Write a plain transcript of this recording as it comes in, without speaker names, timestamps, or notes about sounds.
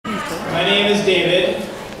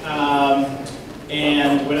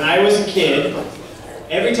kid,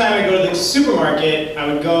 every time I go to the supermarket, I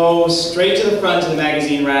would go straight to the front of the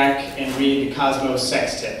magazine rack and read the Cosmos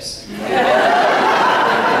sex tips. So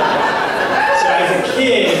as a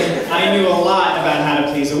kid, I knew a lot about how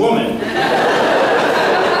to please a woman. And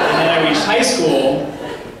then I reached high school,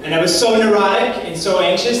 and I was so neurotic and so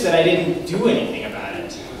anxious that I didn't do anything about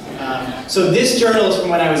it. So this journal is from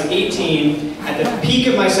when I was 18, at the peak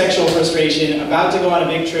of my sexual frustration, about to go on a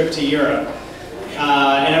big trip to Europe.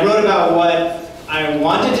 And I wrote about what I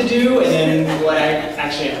wanted to do, and then what I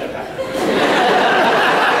actually ended up happening.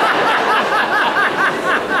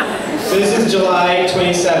 So this is July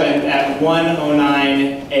 27th at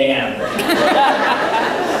 1:09 a.m.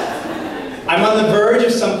 I'm on the verge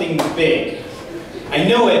of something big. I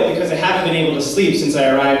know it because I haven't been able to sleep since I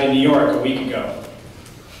arrived in New York a week ago.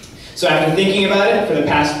 So after thinking about it for the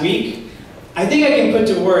past week, I think I can put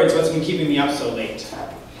to words what's been keeping me up so late.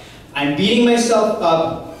 I'm beating myself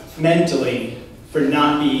up mentally for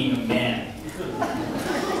not being a man.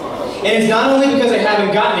 And it's not only because I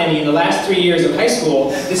haven't gotten any in the last 3 years of high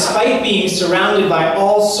school, despite being surrounded by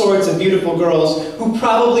all sorts of beautiful girls who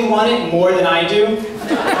probably want it more than I do.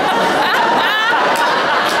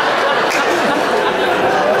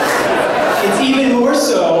 It's even more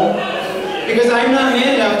so because I'm not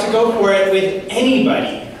man enough to go for it with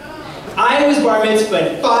anybody. I was bar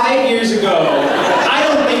mitzvahed 5 years ago. I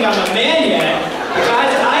don't think I'm a man yet.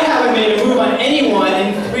 Guys, I haven't made a move on anyone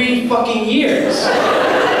in 3 fucking years.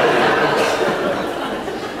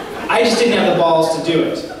 I just didn't have the balls to do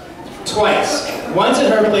it. Twice. Once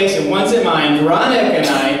at her place and once at mine, Veronica and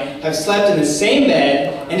I have slept in the same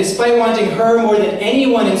bed, and despite wanting her more than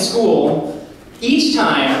anyone in school, each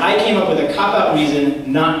time I came up with a cop-out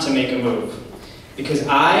reason not to make a move. Because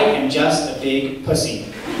I am just a big pussy.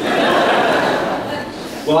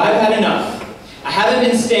 Well, I've had enough. I haven't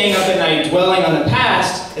been staying up at night dwelling on the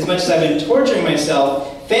past as much as I've been torturing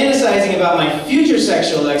myself, fantasizing about my future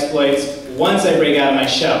sexual exploits once I break out of my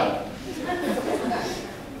shell.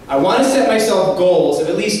 I want to set myself goals of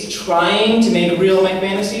at least trying to make real my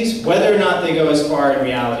fantasies, whether or not they go as far in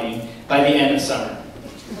reality, by the end of summer.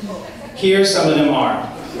 Here some of them are.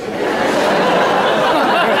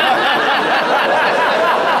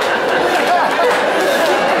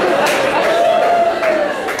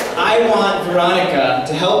 I want Veronica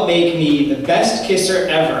to help make me the best kisser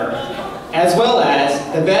ever, as well as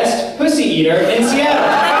the best pussy eater in Seattle.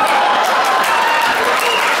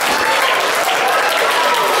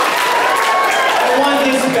 I want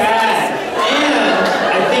this bad, and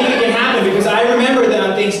I think it can happen because I remember that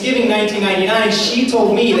on Thanksgiving 1999, she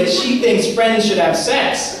told me that she thinks friends should have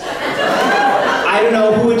sex. I don't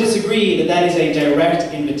know who would disagree that that is a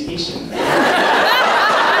direct invitation.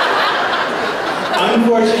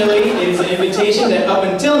 Unfortunately, it is an invitation that up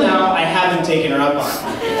until now, I haven't taken her up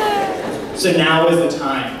on. So now is the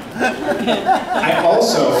time. I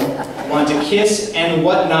also want to kiss and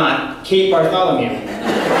whatnot Kate Bartholomew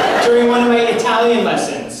during one of my Italian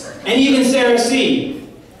lessons, and even Sarah C.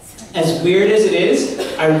 As weird as it is,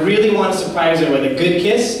 I really want to surprise her with a good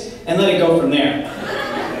kiss and let it go from there.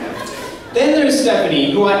 Then there's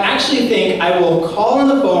Stephanie, who I actually think I will call on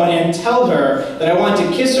the phone and tell her that I want to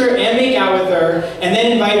kiss her and make out with her, and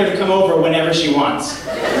then invite her to come over whenever she wants.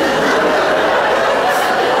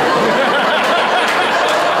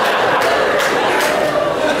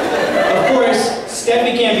 Of course,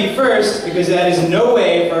 Steffi can't be first, because that is no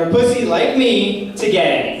way for a pussy like me to get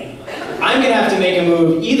any. I'm going to have to make a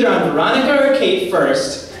move either on Veronica or Kate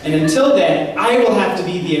first, and until then, I will have to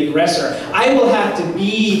be the aggressor. I will have to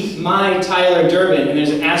be my Tyler Durden, and there's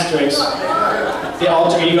an asterisk, the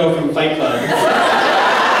alter ego from Fight Club.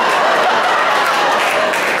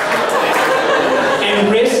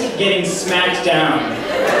 And risk getting smacked down.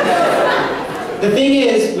 The thing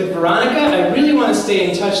is, with Veronica, I really want to stay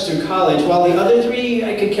in touch through college, while the other 3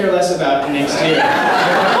 I could care less about next year.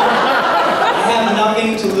 I have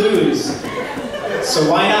nothing to lose, so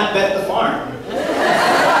why not bet the farm?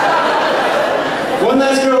 One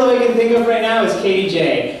last girl that I can think of right now is Katie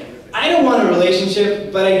J. I don't want a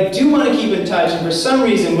relationship, but I do want to keep in touch, and for some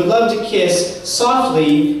reason would love to kiss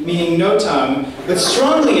softly, meaning no tongue, but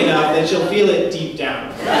strongly enough that you'll feel it deep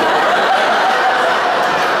down.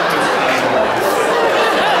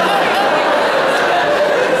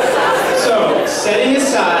 So, setting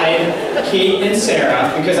aside Kate and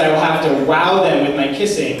Sarah, because I will have to wow them with my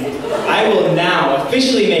kissing, I will now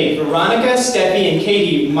officially make Veronica, Steffi, and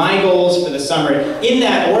Katie my goals for the summer, in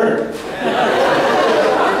that order.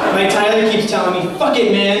 My Tyler keeps telling me, fuck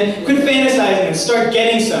it, man, quit fantasizing and start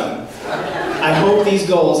getting some. I hope these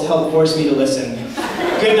goals help force me to listen.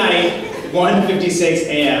 Good night, 1:56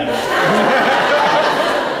 a.m.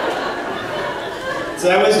 So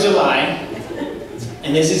that was July,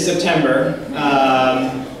 and this is September.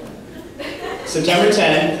 September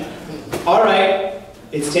 10th. All right,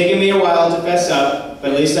 it's taken me a while to fess up,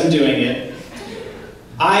 but at least I'm doing it.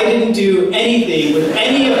 I didn't do anything with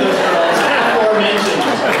any of those girls aforementioned.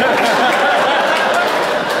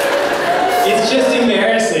 It's just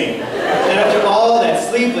embarrassing that after all that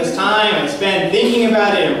sleepless time I spent thinking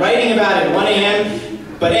about it and writing about it at 1 a.m.,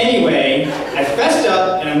 but anyway, I fessed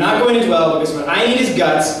up and I'm not going to dwell because what I need is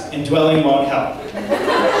guts and dwelling won't help.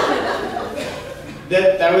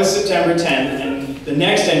 That was September 10th, and the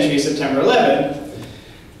next entry is September 11th.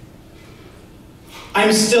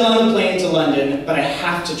 I'm still on the plane to London, but I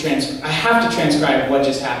have to transcribe what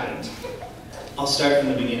just happened. I'll start from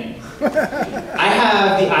the beginning. I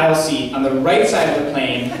have the aisle seat on the right side of the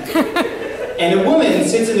plane, and a woman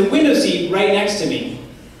sits in the window seat right next to me.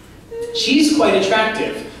 She's quite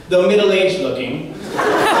attractive, though middle-aged looking,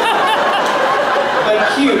 but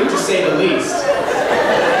cute to say the least.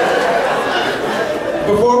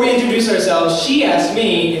 Before we introduce ourselves, she asked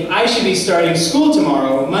me if I should be starting school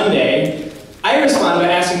tomorrow, Monday. I respond by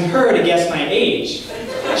asking her to guess my age.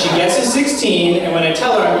 She guesses 16, and when I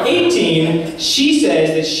tell her I'm 18, she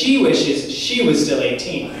says that she wishes she was still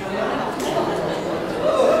 18.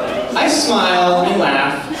 I smile and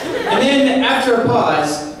laugh, and then after a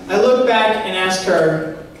pause, I look back and ask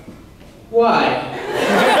her, why?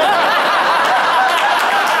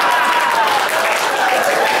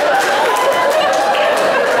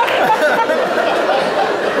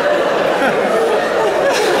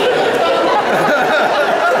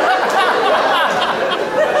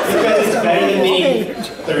 Because it's better than being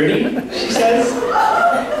 30, she says.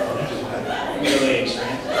 Middle age,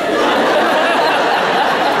 right?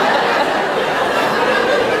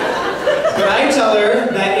 But I tell her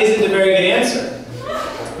that isn't a very good answer.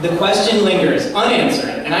 The question lingers, unanswered,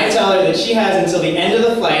 and I tell her that she has until the end of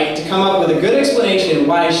the flight to come up with a good explanation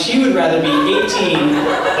why she would rather be 18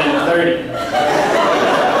 than 30.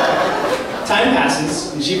 Time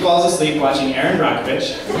passes, and she falls asleep watching Aaron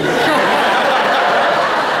Brockovich,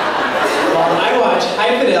 while I watch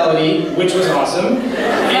High Fidelity, which was awesome,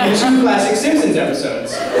 and 2 classic Simpsons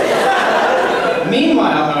episodes.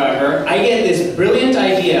 Meanwhile, however, I get this brilliant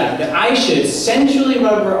idea that I should sensually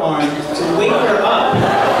rub her arm to wake her up and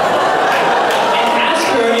ask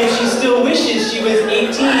her if she still wishes she was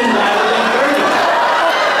 18 rather than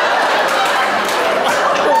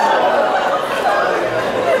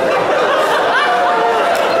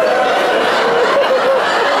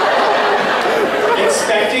 30.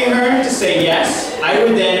 Expecting her to say yes, I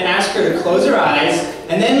would then ask her to close her eyes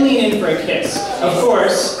and then lean in for a kiss. Of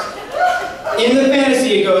course, in the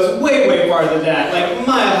fantasy, it goes way, way farther than that, like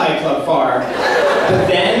Mile High Club far. But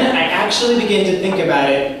then I actually begin to think about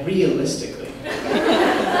it realistically.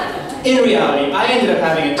 In reality, I ended up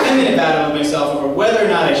having a 10-minute battle with myself over whether or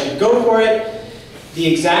not I should go for it. The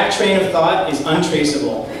exact train of thought is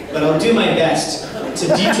untraceable, but I'll do my best to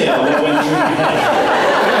detail what went through my head.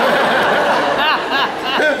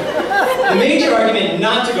 The major argument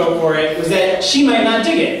not to go for it was that she might not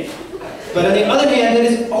dig it. But on the other hand, that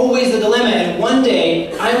is always the dilemma, and one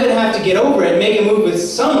day I'm going to have to get over it, make a move with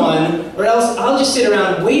someone, or else I'll just sit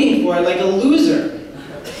around waiting for it like a loser.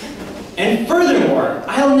 And furthermore,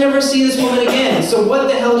 I'll never see this woman again, so what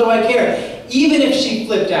the hell do I care? Even if she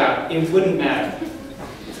flipped out, it wouldn't matter.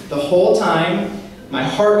 The whole time, my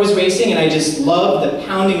heart was racing, and I just loved the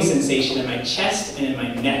pounding sensation in my chest and in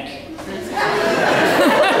my neck.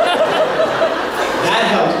 That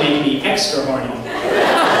helped make me extra horny.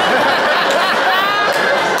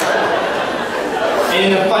 And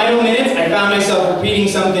in the final minutes, I found myself repeating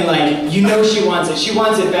something like, you know she wants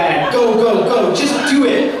it bad, go, go, go, just do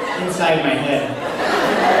it, inside my head.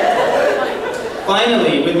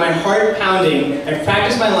 Finally, with my heart pounding, I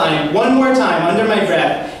practiced my line one more time under my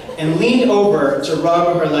breath and leaned over to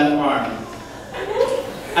rub her left arm.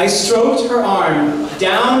 I stroked her arm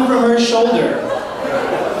down from her shoulder,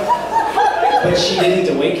 but she didn't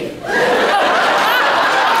awaken.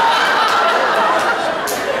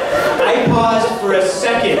 I paused for a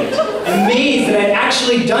second, amazed that I'd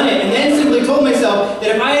actually done it, and then simply told myself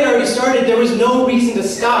that if I had already started, there was no reason to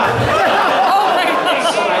stop.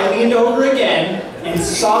 So I leaned over again and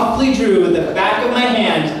softly drew the back of my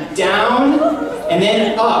hand down and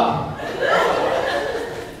then up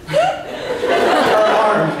her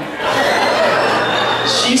arm.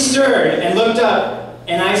 She stirred and looked up,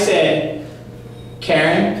 and I said,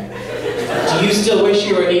 Karen, do you still wish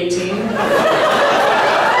you were 18?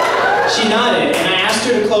 She nodded, and I asked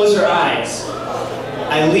her to close her eyes.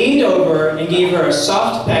 I leaned over and gave her a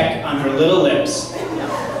soft peck on her little lips.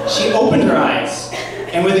 She opened her eyes,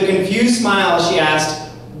 And with a confused smile, she asked,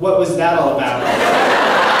 "What was that all about?"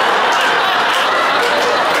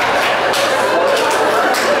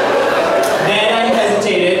 Then I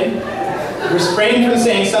hesitated, refrained from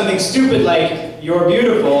saying something stupid like, "You're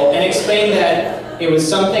beautiful," and explained that it was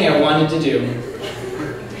something I wanted to do.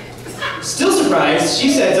 Still surprised, she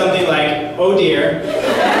said something like, "Oh dear," and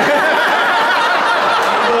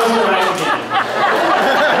closed her eyes again.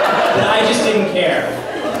 But I just didn't care.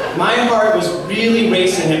 My heart was really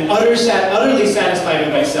racing and utterly satisfied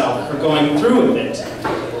with myself for going through with it.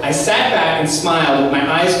 I sat back and smiled with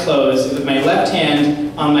my eyes closed, with my left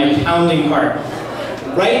hand on my pounding heart.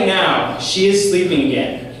 Right now, she is sleeping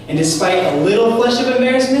again, and despite a little flush of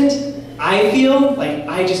embarrassment, I feel like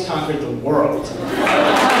I just conquered the world.